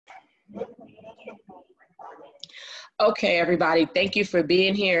Okay, everybody, thank you for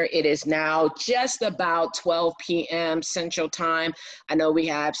being here. It is now just about 12 p.m. Central Time. I know we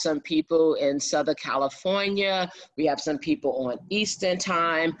have some people in Southern California. We have some people on Eastern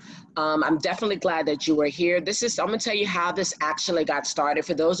Time. I'm definitely glad that you are here. I'm going to tell you how this actually got started.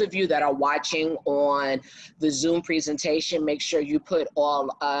 For those of you that are watching on the Zoom presentation, make sure you put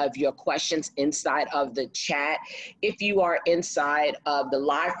all of your questions inside of the chat. If you are inside of the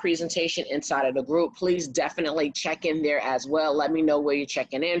live presentation, inside of the group, please definitely check in there as well. Let me know where you're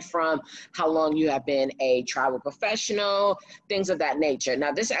checking in from, how long you have been a travel professional, things of that nature.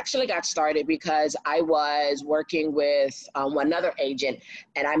 Now, this actually got started because I was working with another agent,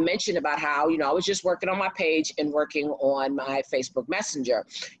 and I mentioned about how, I was just working on my page and working on my Facebook Messenger,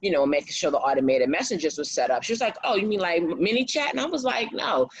 making sure the automated messages was set up. She was like, oh, you mean like mini chat? And I was like,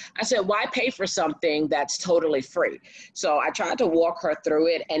 no. I said, why pay for something that's totally free? So I tried to walk her through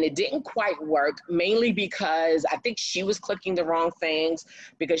it, and it didn't quite work, mainly because I think she was clicking the wrong things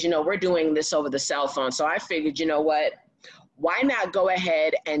because, we're doing this over the cell phone. So I figured, you know what? Why not go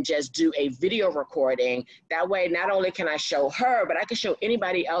ahead and just do a video recording? That way, not only can I show her, but I can show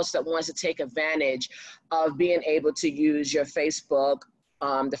anybody else that wants to take advantage of being able to use your Facebook,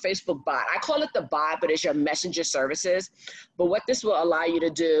 the Facebook bot. I call it the bot, but it's your messenger services. But what this will allow you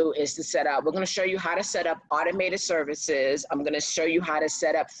to do is to set up, we're going to show you how to set up automated services. I'm going to show you how to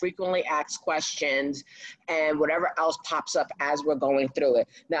set up frequently asked questions and whatever else pops up as we're going through it.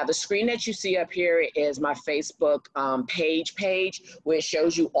 Now, the screen that you see up here is my Facebook page, where it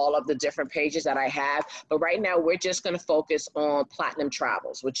shows you all of the different pages that I have. But right now, we're just going to focus on Platinum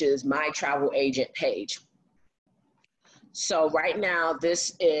Travels, which is my travel agent page. So right now,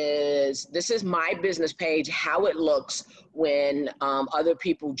 this is my business page, how it looks when other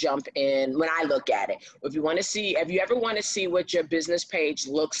people jump in, when I look at it. If you ever want to see what your business page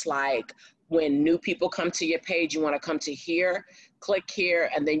looks like when new people come to your page, you want to come to here, click here,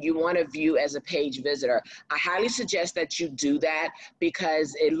 and then you want to view as a page visitor. I highly suggest that you do that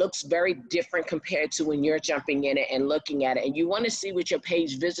because it looks very different compared to when you're jumping in it and looking at it. And you want to see what your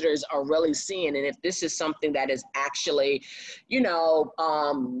page visitors are really seeing. And if this is something that is actually, I don't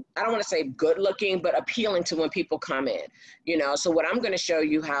want to say good looking, but appealing to when people come in, So what I'm going to show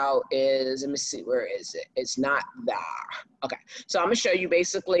you how is, let me see, where is it? It's not there. Okay, so I'm gonna show you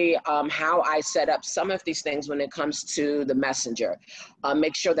basically how I set up some of these things when it comes to the messenger.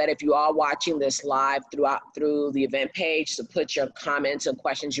 Make sure that if you are watching this live through the event page, to put your comments and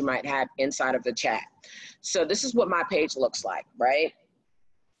questions you might have inside of the chat. So this is what my page looks like, right?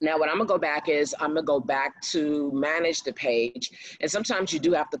 Now, what I'm gonna go back is, I'm gonna go back to manage the page. And sometimes you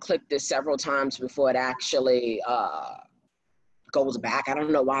do have to click this several times before it actually goes back. I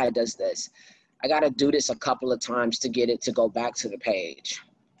don't know why it does this. I got to do this a couple of times to get it to go back to the page.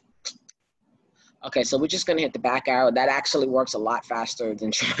 Okay, so we're just going to hit the back arrow. That actually works a lot faster than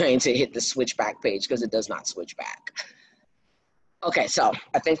trying to hit the switch back page because it does not switch back. Okay, so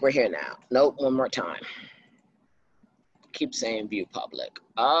I think we're here now. Nope, one more time. Keep saying view public.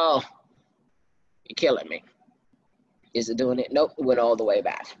 Oh, you're killing me. Is it doing it? Nope, it went all the way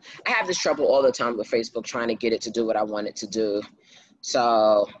back. I have this trouble all the time with Facebook trying to get it to do what I want it to do.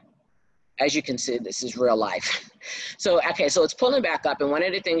 So as you can see, this is real life. So, okay, so it's pulling back up. And one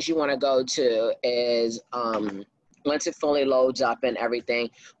of the things you want to go to is, once it fully loads up and everything,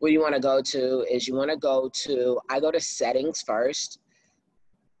 what you want to go to is I go to settings first.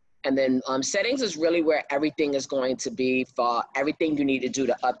 And then settings is really where everything is going to be for everything you need to do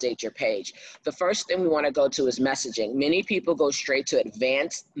to update your page. The first thing we want to go to is messaging. Many people go straight to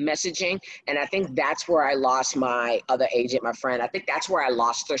advanced messaging. And I think that's where I lost my other agent, my friend. I think that's where I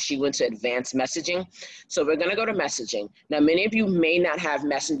lost her. She went to advanced messaging. So we're going to go to messaging. Now, many of you may not have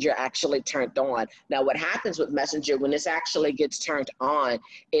Messenger actually turned on. Now, what happens with Messenger when this actually gets turned on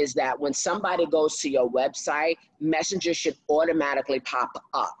is that when somebody goes to your website, Messenger should automatically pop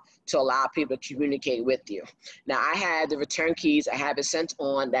up to allow people to communicate with you. Now, I had the return keys. I have it sent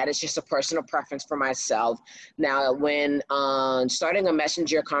on. That is just a personal preference for myself. Now, when starting a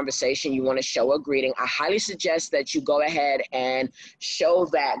messenger conversation, you want to show a greeting. I highly suggest that you go ahead and show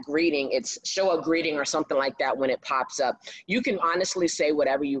that greeting. Show a greeting or something like that when it pops up. You can honestly say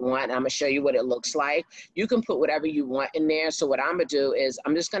whatever you want. I'm going to show you what it looks like. You can put whatever you want in there. So what I'm going to do is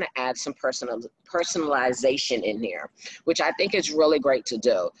I'm just going to add some personalization in here, which I think is really great to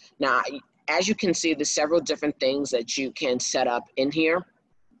do. Now, as you can see, there's several different things that you can set up in here.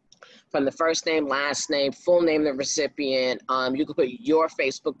 from the first name, last name, full name of the recipient. You can put your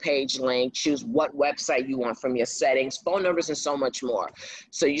Facebook page link, choose what website you want from your settings, phone numbers, and so much more.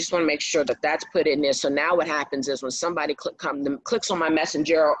 So you just want to make sure that that's put in there. So now what happens is when somebody clicks on my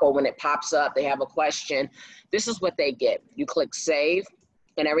messenger, or when it pops up, they have a question, this is what they get. You click save,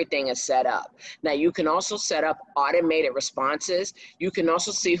 and everything is set up. Now you can also set up automated responses. You can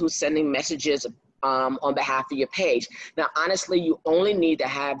also see who's sending messages on behalf of your page. Now, honestly, you only need to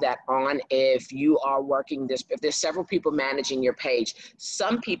have that on if you are working this, if there's several people managing your page.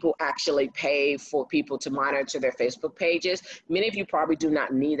 Some people actually pay for people to monitor their Facebook pages. Many of you probably do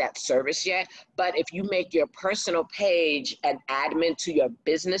not need that service yet, but if you make your personal page an admin to your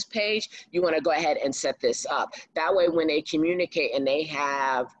business page, you want to go ahead and set this up. That way, when they communicate and they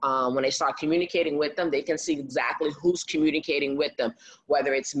have, when they start communicating with them, they can see exactly who's communicating with them,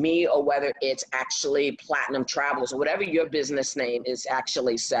 whether it's me or whether it's actually Platinumlifetravels or whatever your business name is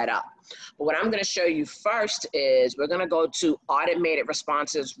actually set up. But what I'm going to show you first is we're going to go to automated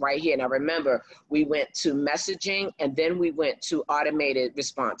responses right here. Now remember, we went to messaging and then we went to automated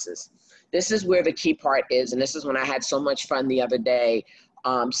responses. This is where the key part is, and this is when I had so much fun the other day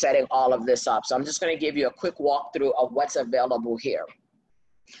setting all of this up. So I'm just going to give you a quick walkthrough of what's available here.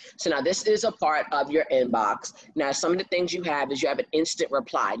 So now this is a part of your inbox. Now some of the things you have is you have an instant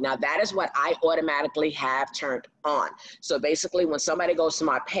reply. Now that is what I automatically have turned on. So basically when somebody goes to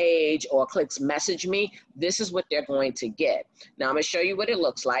my page or clicks message me, this is what they're going to get. Now I'm going to show you what it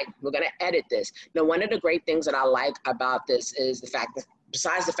looks like. We're going to edit this. Now one of the great things that I like about this is the fact that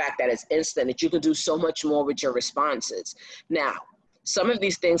besides the fact that it's instant, that you can do so much more with your responses. Now, some of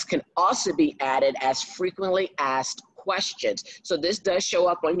these things can also be added as frequently asked questions. So this does show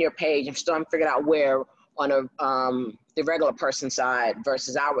up on your page. I'm still figuring out where on the regular person side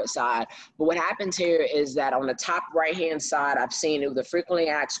versus our side. But what happens here is that on the top right-hand side, I've seen it, the frequently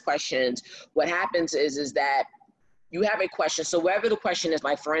asked questions. What happens is that you have a question. So wherever the question is,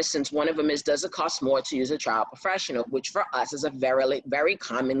 like for instance, one of them is, does it cost more to use a travel professional? Which for us is a very, very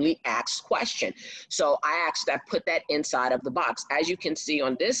commonly asked question. So I asked that, put that inside of the box. As you can see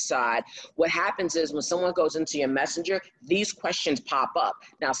on this side, what happens is when someone goes into your messenger, these questions pop up.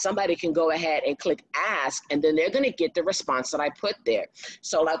 Now somebody can go ahead and click ask, and then they're gonna get the response that I put there.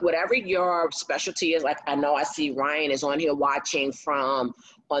 So like whatever your specialty is, like I know I see Ryan is on here watching from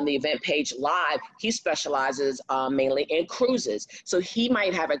on the event page live. He specializes mainly in cruises. So he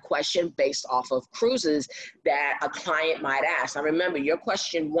might have a question based off of cruises that a client might ask. Now remember, your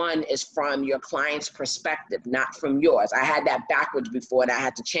question one is from your client's perspective, not from yours. I had that backwards before and I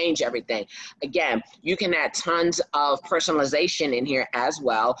had to change everything. Again, you can add tons of personalization in here as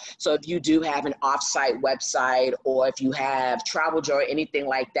well. So if you do have an offsite website, or if you have Travel Joy or anything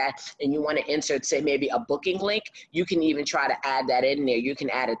like that, and you want to insert, say, maybe a booking link, you can even try to add that in there. You can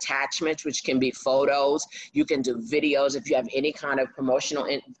add attachments, which can be photos. You can do videos if you have any kind of promotional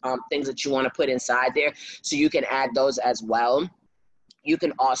things that you want to put inside there. So you can add those as well. You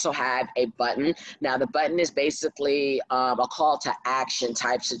can also have a button. Now the button is basically a call to action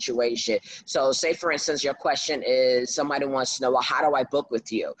type situation. So say for instance, your question is somebody wants to know, well, how do I book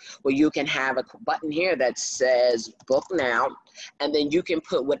with you? Well, you can have a button here that says book now, and then you can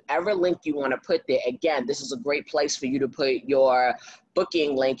put whatever link you want to put there. Again, this is a great place for you to put your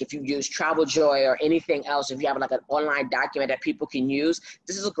booking link. If you use Travel Joy or anything else, if you have like an online document that people can use,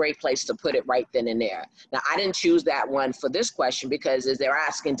 this is a great place to put it right then and there. Now, I didn't choose that one for this question because as they're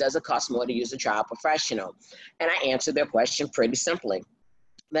asking, does it cost more to use a travel professional? And I answered their question pretty simply.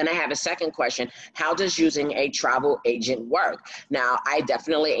 Then I have a second question, how does using a travel agent work? Now, I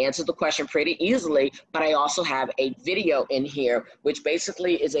definitely answered the question pretty easily, but I also have a video in here, which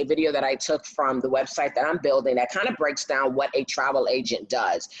basically is a video that I took from the website that I'm building that kind of breaks down what a travel agent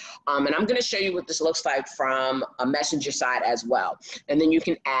does. And I'm gonna show you what this looks like from a messenger side as well. And then you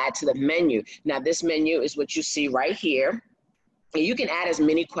can add to the menu. Now, this menu is what you see right here. And you can add as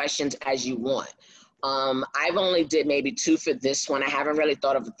many questions as you want. I've only did maybe 2 for this one. I haven't really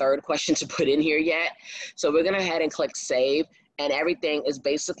thought of a third question to put in here yet. So we're gonna go ahead and click save, and everything is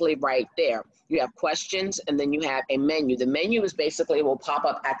basically right there. You have questions, and then you have a menu. The menu is basically, will pop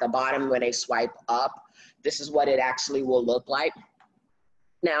up at the bottom when they swipe up. This is what it actually will look like.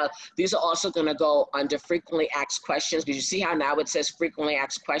 Now, these are also gonna go under frequently asked questions, because you see how now it says frequently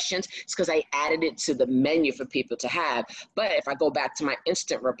asked questions? It's because I added it to the menu for people to have. But if I go back to my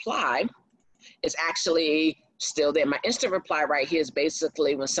instant reply, it's actually still there. My instant reply right here is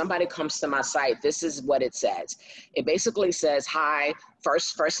basically when somebody comes to my site, this is what it says. It basically says, hi,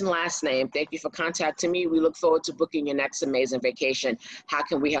 first and last name, thank you for contacting me. We look forward to booking your next amazing vacation. How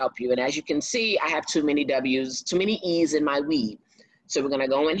can we help you? And as you can see, I have too many W's, too many E's in my weed. So we're gonna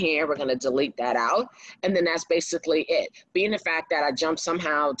go in here, we're gonna delete that out, and then that's basically it. Being the fact that I jumped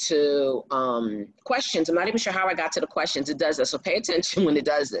somehow to questions, I'm not even sure how I got to the questions, it does this, so pay attention when it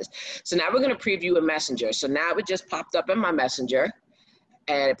does this. So now we're gonna preview a messenger. So now it just popped up in my messenger,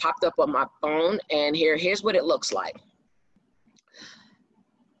 and it popped up on my phone, and here's what it looks like.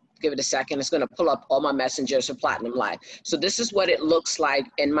 Give it a second, it's gonna pull up all my messengers for Platinum Life. So this is what it looks like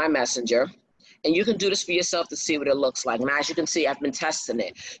in my messenger. And you can do this for yourself to see what it looks like. And as you can see, I've been testing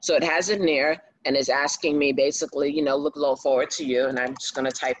it. So it has in there and is asking me basically, you know, look forward to you. And I'm just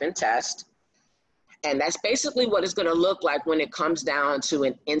gonna type in test. And that's basically what it's gonna look like when it comes down to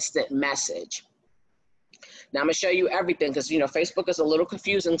an instant message. Now I'm gonna show you everything because, you know, Facebook is a little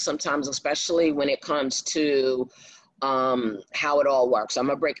confusing sometimes, especially when it comes to how it all works. I'm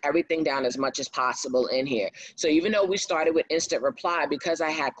gonna break everything down as much as possible in here. So even though we started with instant reply, because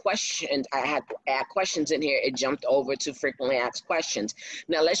I had questions in here, it jumped over to frequently asked questions.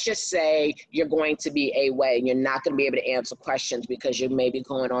 Now let's just say you're going to be away and you're not gonna be able to answer questions because you may be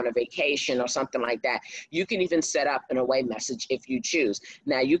going on a vacation or something like that. You can even set up an away message if you choose.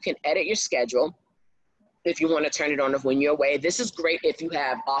 Now you can edit your schedule if you want to turn it on when you're away. This is great if you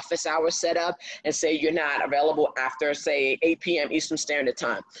have office hours set up and say you're not available after, say, 8 p.m. Eastern Standard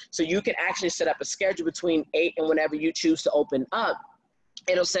Time. So you can actually set up a schedule between 8 and whenever you choose to open up.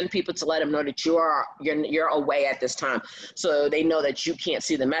 It'll send people to let them know that you're away at this time. So they know that you can't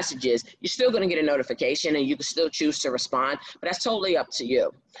see the messages. You're still going to get a notification and you can still choose to respond, but that's totally up to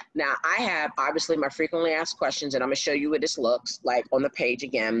you. Now I have obviously my frequently asked questions, and I'm going to show you what this looks like on the page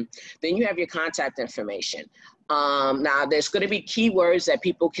again. Then you have your contact information. Now there's going to be keywords that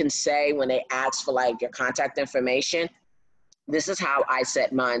people can say when they ask for like your contact information. This is how I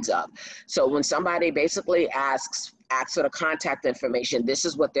set mine up. So when somebody basically asks for the contact information, this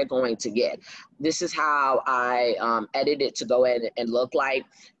is what they're going to get. This is how I edit it to go ahead and look like.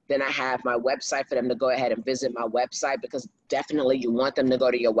 Then I have my website for them to go ahead and visit my website, because definitely you want them to go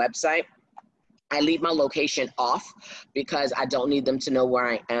to your website. I leave my location off because I don't need them to know where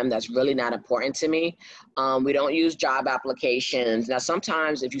I am. That's really not important to me. We don't use job applications. Now,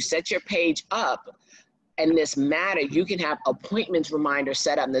 sometimes if you set your page up in this matter, you can have appointments reminder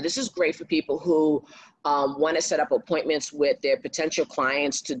set up. Now, this is great for people who want to set up appointments with their potential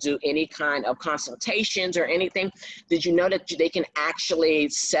clients to do any kind of consultations or anything. Did you know that they can actually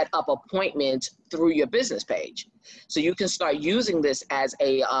set up appointments through your business page? So you can start using this as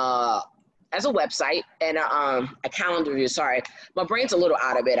a website and a calendar view. Sorry, my brain's a little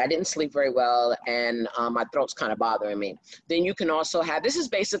out of it. I didn't sleep very well, and my throat's kind of bothering me. Then you can also have, this is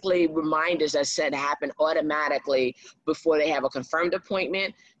basically reminders that said happen automatically before they have a confirmed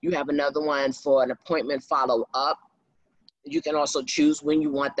appointment. You have another one for an appointment follow-up. You can also choose when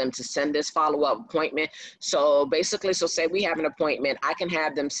you want them to send this follow-up appointment. So basically, so say we have an appointment, I can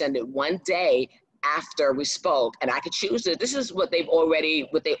have them send it one day after we spoke, and I could choose it. This is what they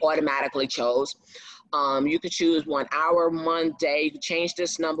automatically chose. You could choose 1 hour, 1 day, you could change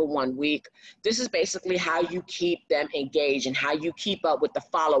this number 1 week. This is basically how you keep them engaged and how you keep up with the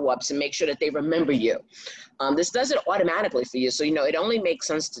follow-ups and make sure that they remember you. This does it automatically for you. So, you know, it only makes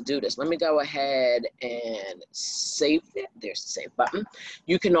sense to do this. Let me go ahead and save it. There's the save button.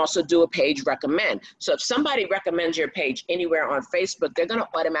 You can also do a page recommend. So if somebody recommends your page anywhere on Facebook, they're going to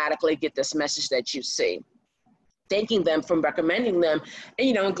automatically get this message that you see, thanking them for recommending them, and,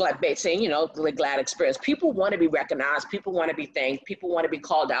 you know, saying, you know, glad experience. People want to be recognized. People want to be thanked. People want to be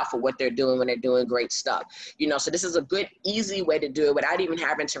called out for what they're doing when they're doing great stuff. You know, so this is a good, easy way to do it without even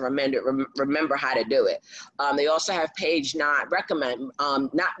having to remember how to do it. They also have page not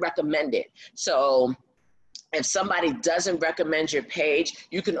recommended. So if somebody doesn't recommend your page,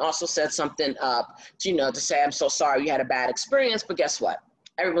 you can also set something up, you know, to say, I'm so sorry you had a bad experience, but guess what?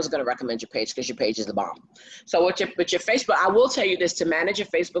 Everyone's going to recommend your page because your page is the bomb. So with your Facebook, I will tell you this, to manage your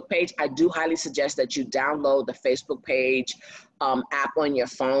Facebook page, I do highly suggest that you download the Facebook page app on your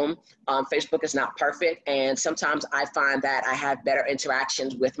phone. Facebook is not perfect, and sometimes I find that I have better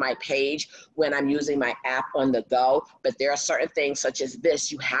interactions with my page when I'm using my app on the go, but there are certain things such as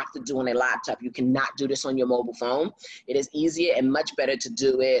this you have to do on a laptop. You cannot do this on your mobile phone. It is easier and much better to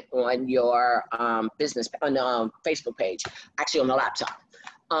do it on your Facebook page, actually on the laptop.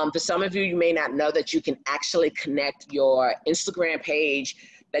 For some of you, you may not know that you can actually connect your Instagram page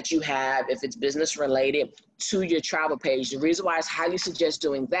that you have, if it's business related, to your travel page. The reason why I highly suggest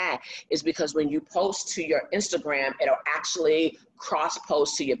doing that is because when you post to your Instagram, it'll actually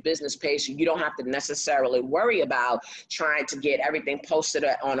cross-post to your business page, so you don't have to necessarily worry about trying to get everything posted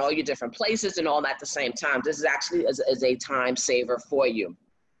on all your different places and all that at the same time. This is actually is a time saver for you.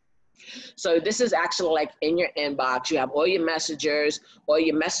 So this is actually like in your inbox. You have all your messengers, all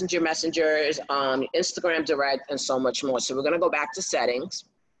your messengers, Instagram direct, and so much more. So we're gonna go back to settings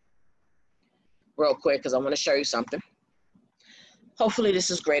real quick because I wanna show you something. Hopefully this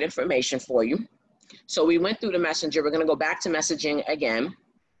is great information for you. So we went through the messenger. We're gonna go back to messaging again.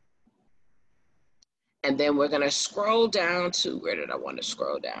 And then we're gonna scroll down to, where did I wanna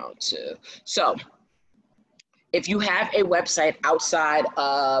scroll down to? So if you have a website outside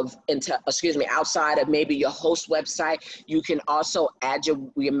of maybe your host website, you can also add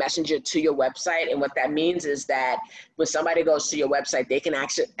your messenger to your website. And what that means is that when somebody goes to your website, they can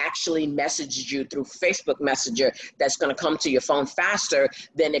actually message you through Facebook Messenger. That's going to come to your phone faster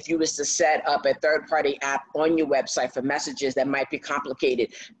than if you was to set up a third-party app on your website for messages that might be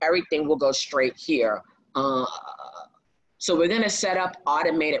complicated. Everything will go straight here. So we're gonna set up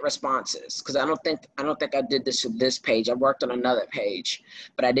automated responses because I don't think I did this with this page. I worked on another page,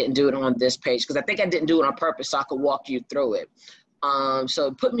 but I didn't do it on this page because I think I didn't do it on purpose so I could walk you through it. So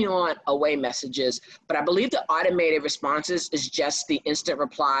put me on away messages, but I believe the automated responses is just the instant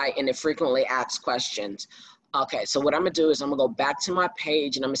reply and the frequently asked questions. Okay, so what I'm gonna do is I'm gonna go back to my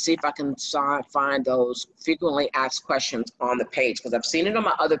page and I'm gonna see if I can find those frequently asked questions on the page because I've seen it on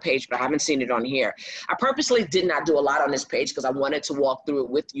my other page, but I haven't seen it on here. I purposely did not do a lot on this page because I wanted to walk through it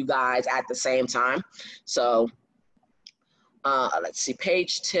with you guys at the same time. So let's see,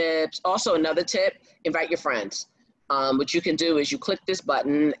 page tips. Also another tip, invite your friends. What you can do is you click this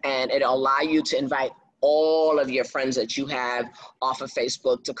button and it'll allow you to invite all of your friends that you have off of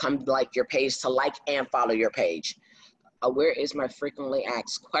Facebook to come like your page, to like and follow your page. Where is my frequently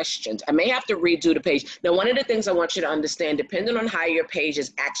asked questions? I may have to redo the page. Now, one of the things I want you to understand, depending on how your page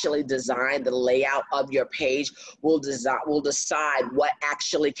is actually designed, the layout of your page will decide what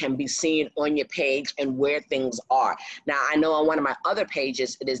actually can be seen on your page and where things are. Now, I know on one of my other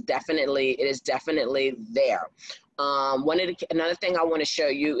pages, it is definitely there. Another thing I want to show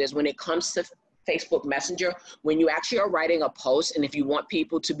you is when it comes to Facebook Messenger, when you actually are writing a post and if you want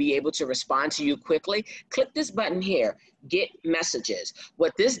people to be able to respond to you quickly, click this button here, get messages.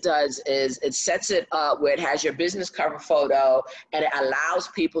 What this does is it sets it up where it has your business cover photo and it allows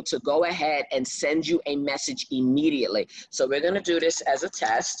people to go ahead and send you a message immediately. So we're gonna do this as a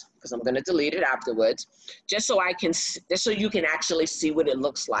test because I'm gonna delete it afterwards, just so you can actually see what it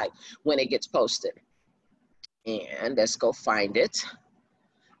looks like when it gets posted. And let's go find it.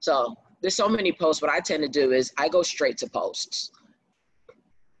 So there's so many posts. What I tend to do is I go straight to posts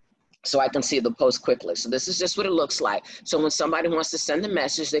so I can see the post quickly. So this is just what it looks like. So when somebody wants to send a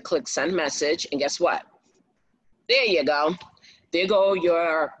message, they click send message, and guess what? There you go. There go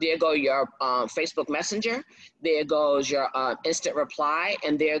your Facebook Messenger. There goes your instant reply,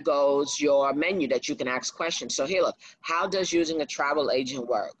 and there goes your menu that you can ask questions. So here, look, how does using a travel agent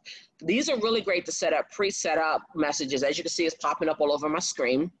work? These are really great to set up pre-set up messages. As you can see, it's popping up all over my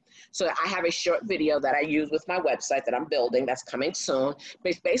screen. So I have a short video that I use with my website that I'm building that's coming soon.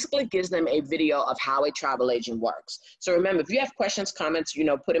 It basically gives them a video of how a travel agent works. So remember, if you have questions, comments,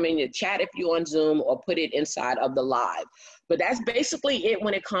 put them in your chat if you're on Zoom or put it inside of the live. But that's basically it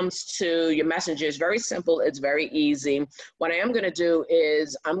when it comes to your messenger. It's very simple. It's very easy. What I am going to do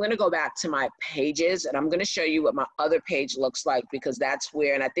is I'm going to go back to my pages and I'm going to show you what my other page looks like because that's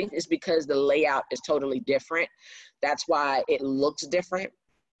where, and I think it's because the layout is totally different. That's why it looks different.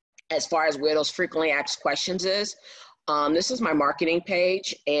 As far as where those frequently asked questions is, this is my marketing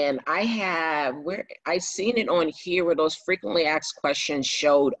page, and I've seen it on here where those frequently asked questions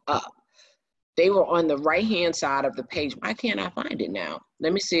showed up. They were on the right-hand side of the page. Why can't I find it now?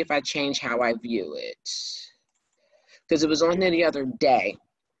 Let me see if I change how I view it, because it was on there the other day.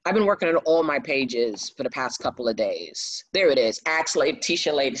 I've been working on all my pages for the past couple of days. There it is, Ask Lady,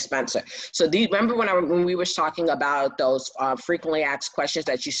 Tisha Lady Spencer. So remember when we were talking about those frequently asked questions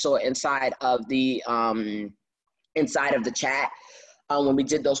that you saw inside of the chat? When we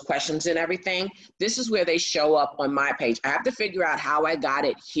did those questions and everything, this is where they show up on my page. I have to figure out how I got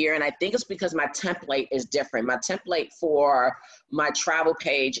it here, and I think it's because my template is different. My template for my travel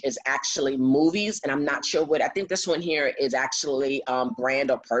page is actually movies, and I'm not sure I think this one here is actually brand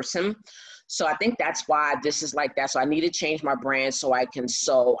or person. So I think that's why this is like that. So I need to change my brand so I can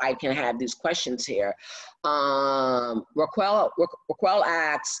have these questions here. Raquel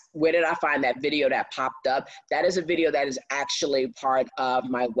asks, where did I find that video that popped up? That is a video that is actually part of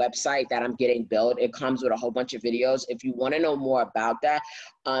my website that I'm getting built. It comes with a whole bunch of videos. If you want to know more about that,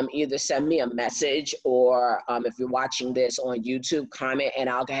 either send me a message or if you're watching this on YouTube, comment, and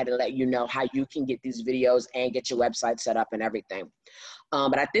I'll go ahead and let you know how you can get these videos and get your website set up and everything.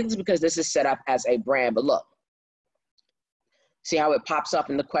 But I think it's because this is set up as a brand. But look, See how it pops up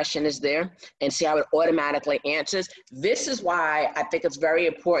and the question is there, and see how it automatically answers. This is why I think it's very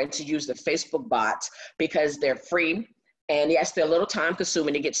important to use the Facebook bots, because they're free. And yes, they're a little time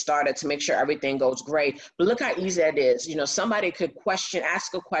consuming to get started to make sure everything goes great. But look how easy that is. You know, somebody could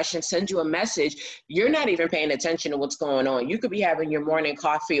ask a question, send you a message. You're not even paying attention to what's going on. You could be having your morning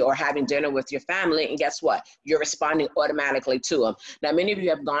coffee or having dinner with your family, and guess what? You're responding automatically to them. Now, many of you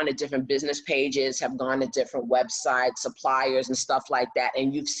have gone to different business pages, have gone to different websites, suppliers, and stuff like that,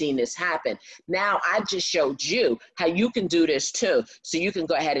 and you've seen this happen. Now, I just showed you how you can do this too. So you can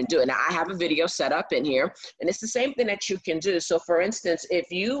go ahead and do it. Now, I have a video set up in here, and it's the same thing that you can do. So for instance,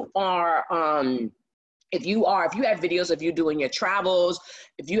 if you have videos of you doing your travels,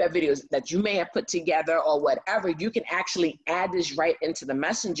 if you have videos that you may have put together or whatever, you can actually add this right into the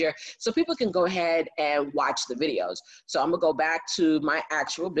messenger so people can go ahead and watch the videos. So I'm gonna go back to my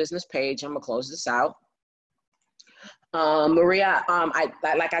actual business page. I'm gonna close this out. Maria,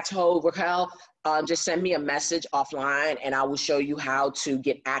 like I told Raquel, just send me a message offline and I will show you how to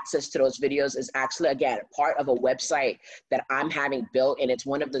get access to those videos. It's actually, again, part of a website that I'm having built, and it's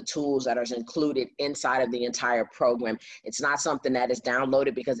one of the tools that is included inside of the entire program. It's not something that is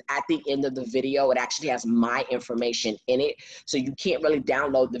downloaded, because at the end of the video, it actually has my information in it. So you can't really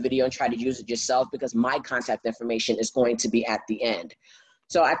download the video and try to use it yourself, because my contact information is going to be at the end.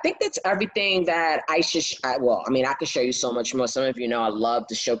 So I think that's everything that I could show you so much more. Some of you know I love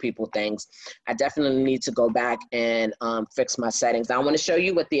to show people things. I definitely need to go back and fix my settings. Now I want to show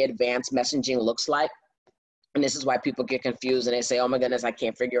you what the advanced messaging looks like. And this is why people get confused and they say, oh my goodness, I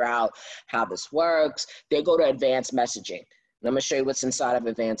can't figure out how this works. They go to advanced messaging. And I'm gonna show you what's inside of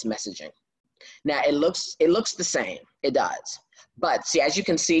advanced messaging. Now it looks the same, it does. But see, as you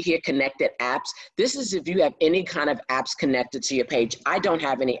can see here, connected apps. This is if you have any kind of apps connected to your page. I don't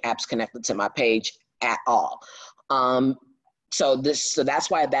have any apps connected to my page at all. So that's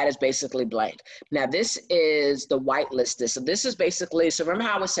why that is basically blank. Now this is the whitelisted. So this is basically, so remember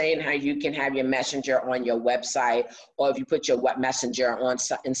how I was saying how you can have your messenger on your website, or if you put your web messenger on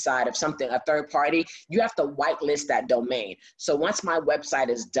inside of something, a third party, you have to whitelist that domain. So once my website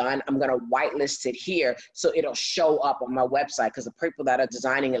is done, I'm gonna whitelist it here so it'll show up on my website, because the people that are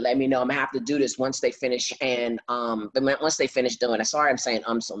designing it let me know I'm gonna have to do this once they finish, and once they finish doing it. Sorry I'm saying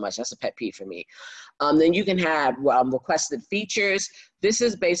so much, that's a pet peeve for me. Then you can have requested features. This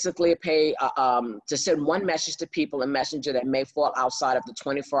is basically to send one message to people in Messenger that may fall outside of the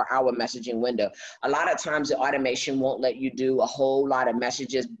 24-hour messaging window. A lot of times the automation won't let you do a whole lot of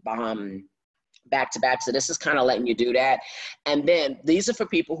messages back to back. So this is kind of letting you do that. And then these are for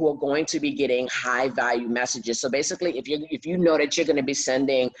people who are going to be getting high value messages. So basically, if you know that you're going to be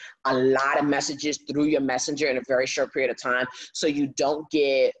sending a lot of messages through your messenger in a very short period of time, so you don't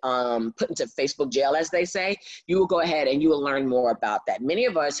get put into Facebook jail, as they say, you will go ahead and you will learn more about that. Many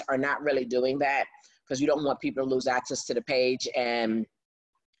of us are not really doing that because you don't want people to lose access to the page, and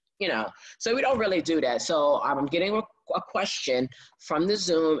so we don't really do that. So I'm getting a question from the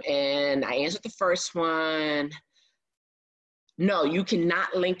Zoom, and I answered the first one. No, you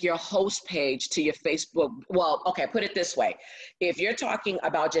cannot link your host page to your Facebook. Well, okay, put it this way. If you're talking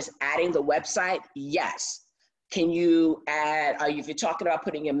about just adding the website, yes. Can you add, if you're talking about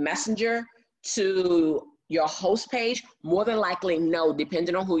putting your messenger to your host page, more than likely no,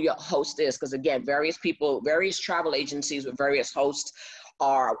 depending on who your host is. Because again, various travel agencies with various hosts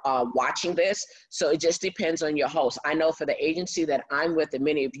are watching this. So it just depends on your host. I know for the agency that I'm with and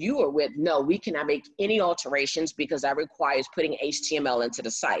many of you are with, no, we cannot make any alterations because that requires putting HTML into the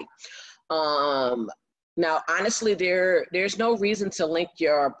site. Now, honestly, there's no reason to link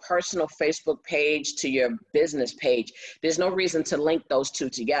your personal Facebook page to your business page. There's no reason to link those two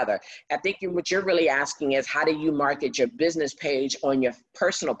together. I think what you're really asking is, how do you market your business page on your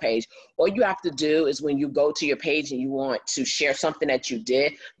personal page? All you have to do is, when you go to your page and you want to share something that you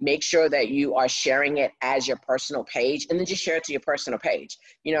did, make sure that you are sharing it as your personal page, and then just share it to your personal page.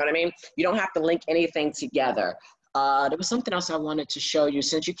 You know what I mean? You don't have to link anything together. There was something else I wanted to show you.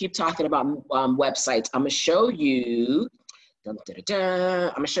 Since you keep talking about websites, I'm gonna show you, I'm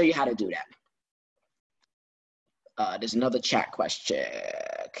gonna show you how to do that. There's another chat question.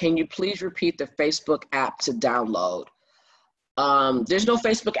 Can you please repeat the Facebook app to download? There's no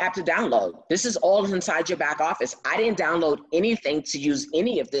Facebook app to download. This is all inside your back office. I didn't download anything to use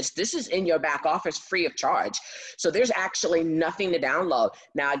any of this. This is in your back office free of charge. So there's actually nothing to download.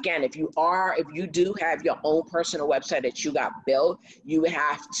 Now, again, if you do have your own personal website that you got built, you would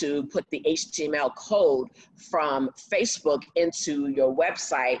have to put the HTML code from Facebook into your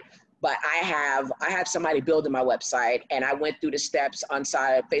website but I have somebody building my website, and I went through the steps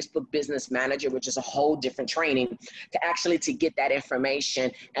inside Facebook Business Manager, which is a whole different training to get that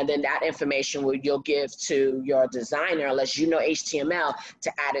information. And then that information you'll give to your designer, unless you know HTML,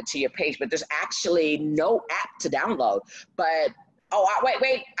 to add it to your page. But there's actually no app to download. But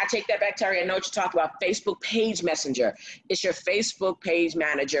wait, I take that back, Terry. I know what you're talking about. Facebook Page Messenger. It's your Facebook Page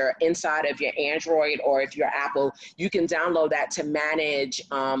Manager inside of your Android, or if you're Apple, you can download that to manage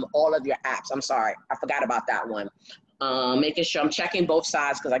all of your apps. I'm sorry, I forgot about that one. Making sure I'm checking both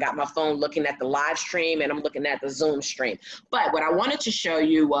sides, because I got my phone looking at the live stream and I'm looking at the Zoom stream. But what I wanted to show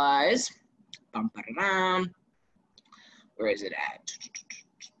you was, where is it at?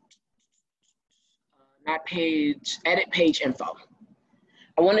 Not page, edit page info.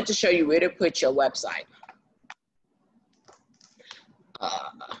 I wanted to show you where to put your website.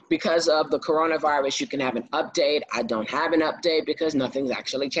 Because of the coronavirus, you can have an update. I don't have an update because nothing's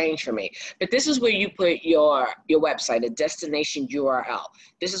actually changed for me. But this is where you put your website, a destination URL.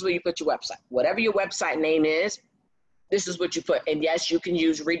 This is where you put your website. Whatever your website name is, this is what you put. And yes, you can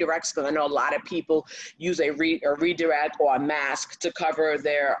use redirects, because I know a lot of people use a redirect or a mask to cover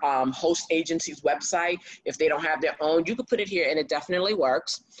their host agency's website if they don't have their own. You can put it here and it definitely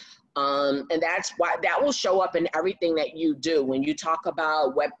works. And that's why that will show up in everything that you do. When you talk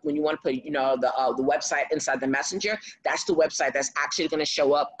about when you want to put, the website inside the messenger, that's the website that's actually going to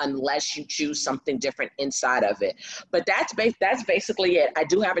show up, unless you choose something different inside of it. But that's basically it. I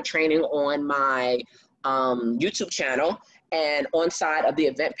do have a training on my YouTube channel, and on side of the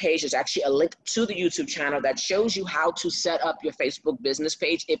event page is actually a link to the YouTube channel that shows you how to set up your Facebook business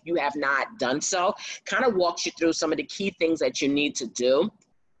page if you have not done so. Kind of walks you through some of the key things that you need to do.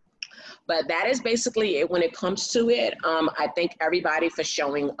 But that is basically it when it comes to it. I thank everybody for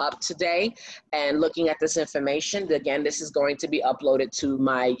showing up today and looking at this information. Again, this is going to be uploaded to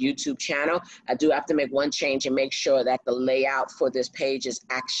my YouTube channel. I do have to make one change and make sure that the layout for this page is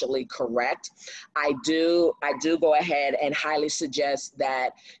actually correct. I do go ahead and highly suggest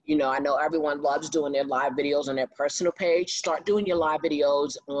that, I know everyone loves doing their live videos on their personal page. Start doing your live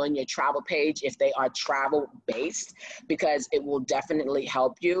videos on your travel page if they are travel based, because it will definitely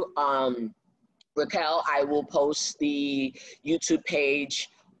help you. Raquel, I will post the YouTube page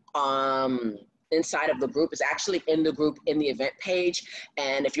inside of the group. It's actually in the group in the event page.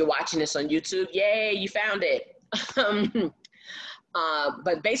 And if you're watching this on YouTube, yay, you found it.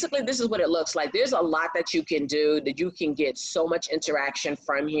 But basically, this is what it looks like. There's a lot that you can do, that you can get so much interaction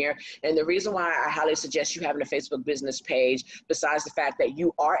from here. And the reason why I highly suggest you having a Facebook business page, besides the fact that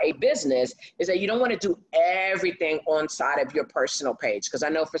you are a business, is that you don't want to do everything on side of your personal page. Because I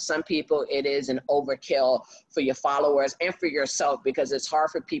know for some people, it is an overkill for your followers and for yourself, because it's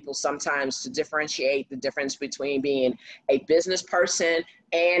hard for people sometimes to differentiate the difference between being a business person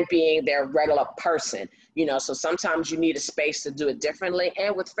and being their regular person. So sometimes you need a space to do it differently.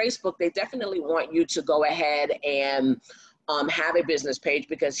 And with Facebook, they definitely want you to go ahead and have a business page,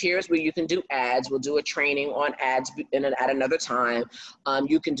 because here's where you can do ads. We'll do a training on ads at another time.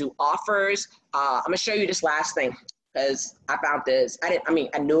 You can do offers. I'm gonna show you this last thing, because I found this.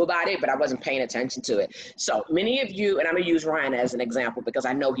 I knew about it, but I wasn't paying attention to it. So many of you, and I'm gonna use Ryan as an example, because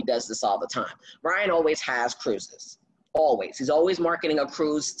I know he does this all the time. Ryan always has cruises. Always. He's always marketing a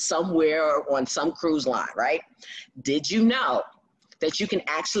cruise somewhere on some cruise line, right? Did you know that you can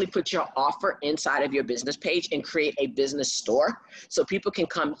actually put your offer inside of your business page and create a business store? So people can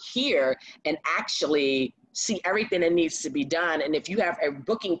come here and actually see everything that needs to be done. And if you have a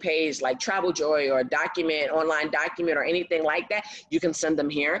booking page like Travel Joy or online document or anything like that, you can send them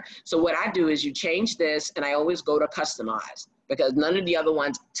here. So what I do is you change this, and I always go to customize, because none of the other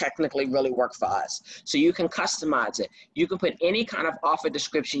ones technically really work for us. So you can customize it. You can put any kind of offer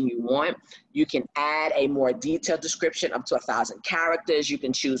description you want. You can add a more detailed description up to 1,000 characters. You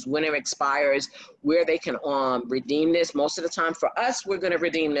can choose when it expires, where they can redeem this. Most of the time for us, we're gonna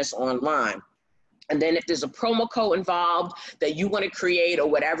redeem this online. And then if there's a promo code involved that you want to create or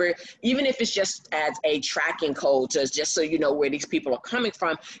whatever, even if it's just as a tracking code, just so you know where these people are coming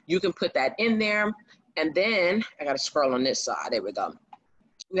from, you can put that in there. And then I got to scroll on this side. There we go.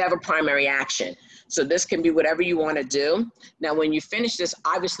 We have a primary action. So this can be whatever you want to do. Now, when you finish this,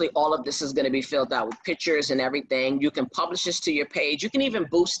 obviously all of this is going to be filled out with pictures and everything. You can publish this to your page. You can even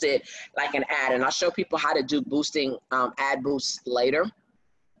boost it like an ad. And I'll show people how to do boosting, ad boosts later.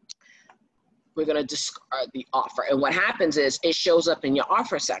 We're going to discard the offer. And what happens is it shows up in your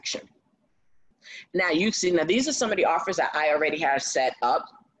offer section. Now you see, these are some of the offers that I already have set up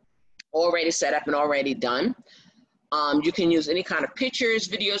and already done. You can use any kind of pictures,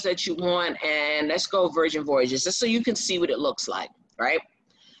 videos that you want, and let's go Virgin Voyages, just so you can see what it looks like, right?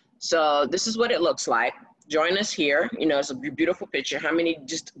 So this is what it looks like. Join us here. You know, it's a beautiful picture. How many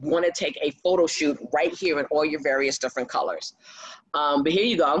just want to take a photo shoot right here in all your various different colors? But here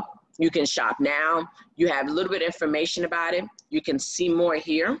you go. You can shop now. You have a little bit of information about it. You can see more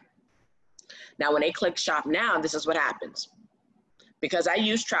here. Now, when they click shop now, this is what happens. Because I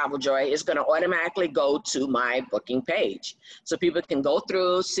use TravelJoy, it's gonna automatically go to my booking page. So people can go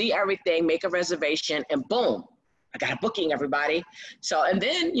through, see everything, make a reservation, and boom, I got a booking, everybody. So, and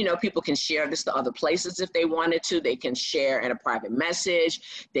then, you know, people can share this to other places if they wanted to. They can share in a private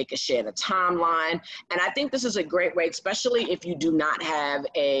message. They can share the timeline. And I think this is a great way, especially if you do not have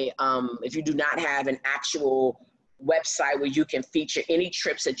an actual website where you can feature any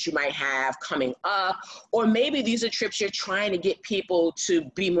trips that you might have coming up, or maybe these are trips you're trying to get people to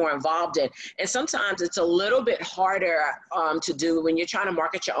be more involved in. And sometimes it's a little bit harder to do when you're trying to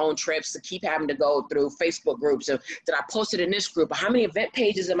market your own trips, to keep having to go through Facebook groups of, did I post it in this group? Or how many event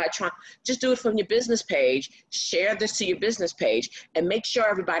pages am I trying? Just do it from your business page, share this to your business page, and make sure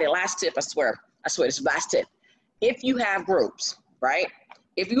everybody, last tip, I swear this is the last tip. If you have groups, right?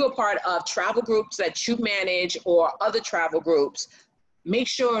 If you are part of travel groups that you manage or other travel groups, make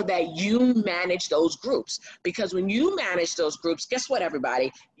sure that you manage those groups. Because when you manage those groups, guess what,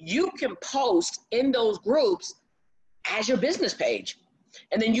 everybody? You can post in those groups as your business page.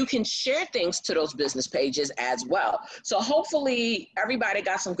 And then you can share things to those business pages as well. So hopefully everybody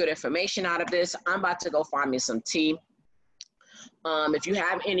got some good information out of this. I'm about to go find me some tea. If you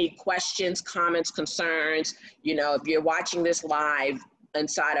have any questions, comments, concerns, you know, if you're watching this live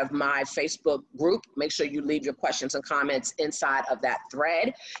inside of my Facebook group, make sure you leave your questions and comments inside of that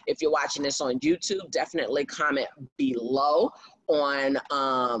thread. If you're watching this on YouTube, definitely comment below on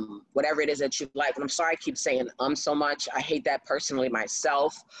whatever it is that you like. And I'm sorry I keep saying so much. I hate that personally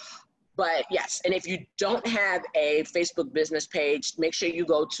myself. But yes, and if you don't have a Facebook business page, make sure you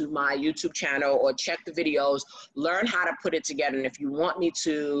go to my YouTube channel or check the videos, learn how to put it together. And if you want me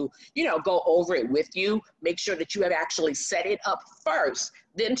to, you know, go over it with you, make sure that you have actually set it up first,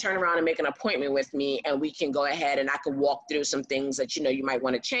 then turn around and make an appointment with me, and we can go ahead and I can walk through some things that, you know, you might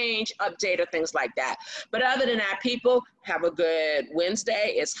want to change, update, or things like that. But other than that, people, have a good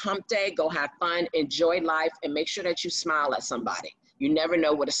Wednesday. It's hump day. Go have fun, enjoy life, and make sure that you smile at somebody. You never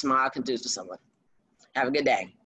know what a smile can do to someone. Have a good day.